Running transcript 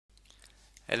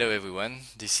Hello everyone,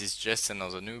 this is just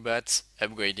another Noob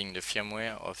upgrading the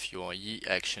firmware of your Yi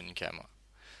Action Camera.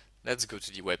 Let's go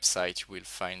to the website, you will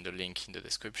find the link in the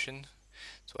description.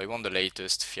 So I want the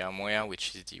latest firmware,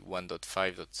 which is the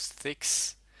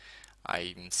 1.5.6.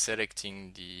 I'm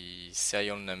selecting the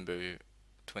serial number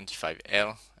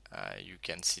 25L. You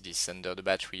can see this under the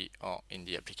battery or in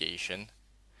the application.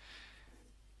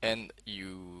 And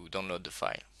you download the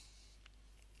file.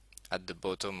 At the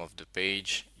bottom of the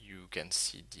page, you can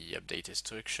see the update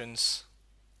instructions,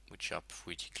 which are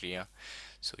pretty clear.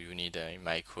 So you need a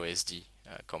micro SD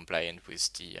compliant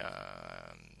with the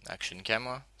action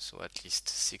camera, so at least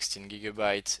 16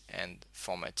 GB and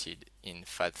formatted in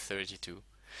FAT32.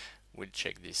 We'll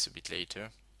check this a bit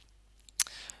later.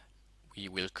 We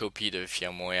will copy the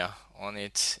firmware on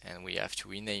it and we have to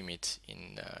rename it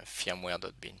in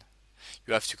firmware.bin.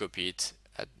 You have to copy it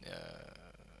at,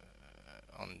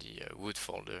 on the root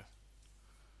folder.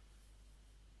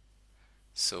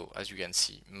 So as you can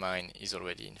see, mine is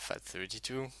already in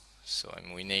FAT32, so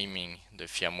I'm renaming the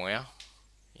firmware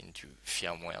into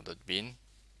firmware.bin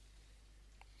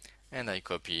and I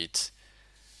copy it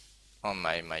on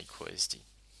my micro SD.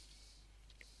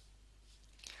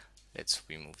 Let's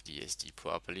remove the SD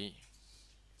properly.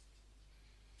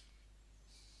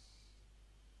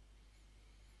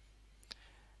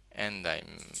 And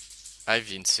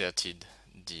I've inserted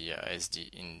the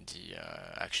SD in the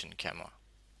action camera.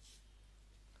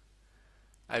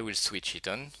 I will switch it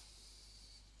on.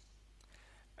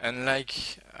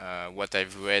 Unlike what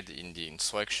I've read in the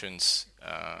instructions,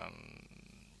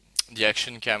 the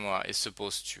action camera is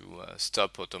supposed to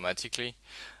stop automatically.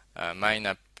 Mine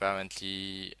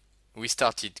apparently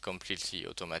restarted completely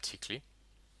automatically.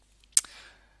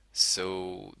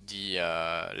 So the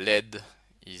LED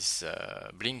is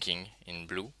blinking in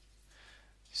blue.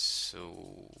 So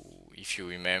if you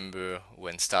remember,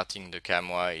 when starting the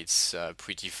camera, it's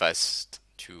pretty fast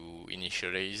to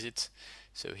initialize it.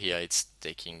 So here it's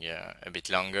taking a bit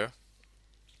longer.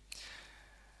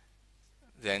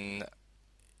 Then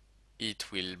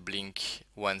it will blink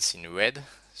once in red,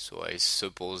 so I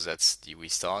suppose that's the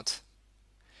restart.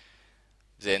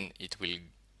 Then it will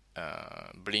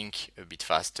blink a bit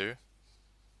faster,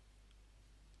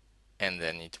 and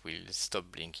then it will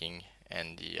stop blinking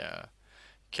and the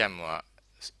camera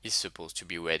is supposed to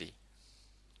be ready,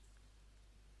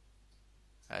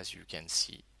 as you can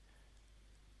see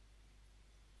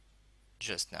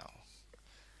just now.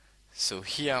 So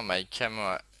here my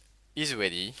camera is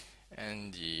ready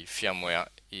and the firmware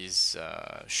is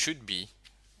should be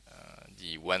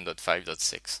the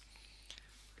 1.5.6.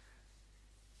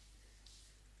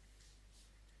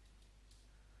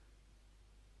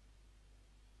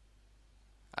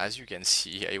 As you can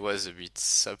see, I was a bit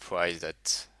surprised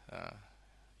that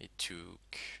it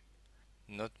took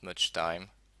not much time,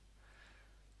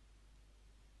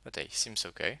 but hey, seems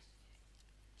okay.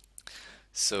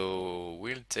 So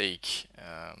we'll take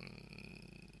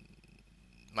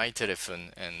my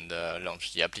telephone and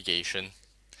launch the application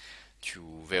to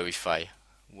verify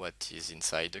what is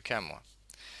inside the camera.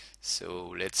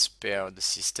 So let's pair the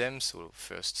system. So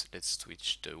first let's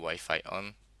switch the Wi-Fi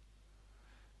on,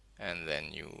 and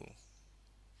then you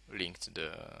link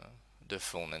the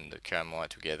phone and the camera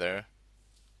together.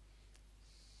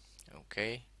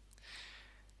 Okay,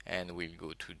 and we'll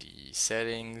go to the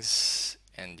settings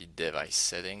and the device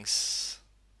settings,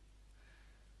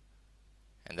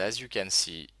 and as you can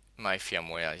see, my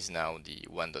firmware is now the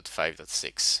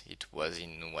 1.5.6. It was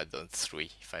in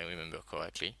 1.3 if I remember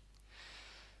correctly.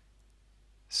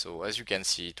 So as you can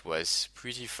see, it was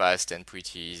pretty fast and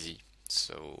pretty easy.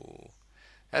 So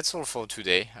that's all for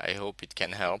today. I hope it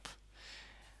can help.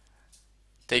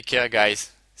 Take care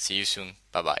guys. See you soon.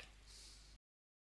 Bye bye.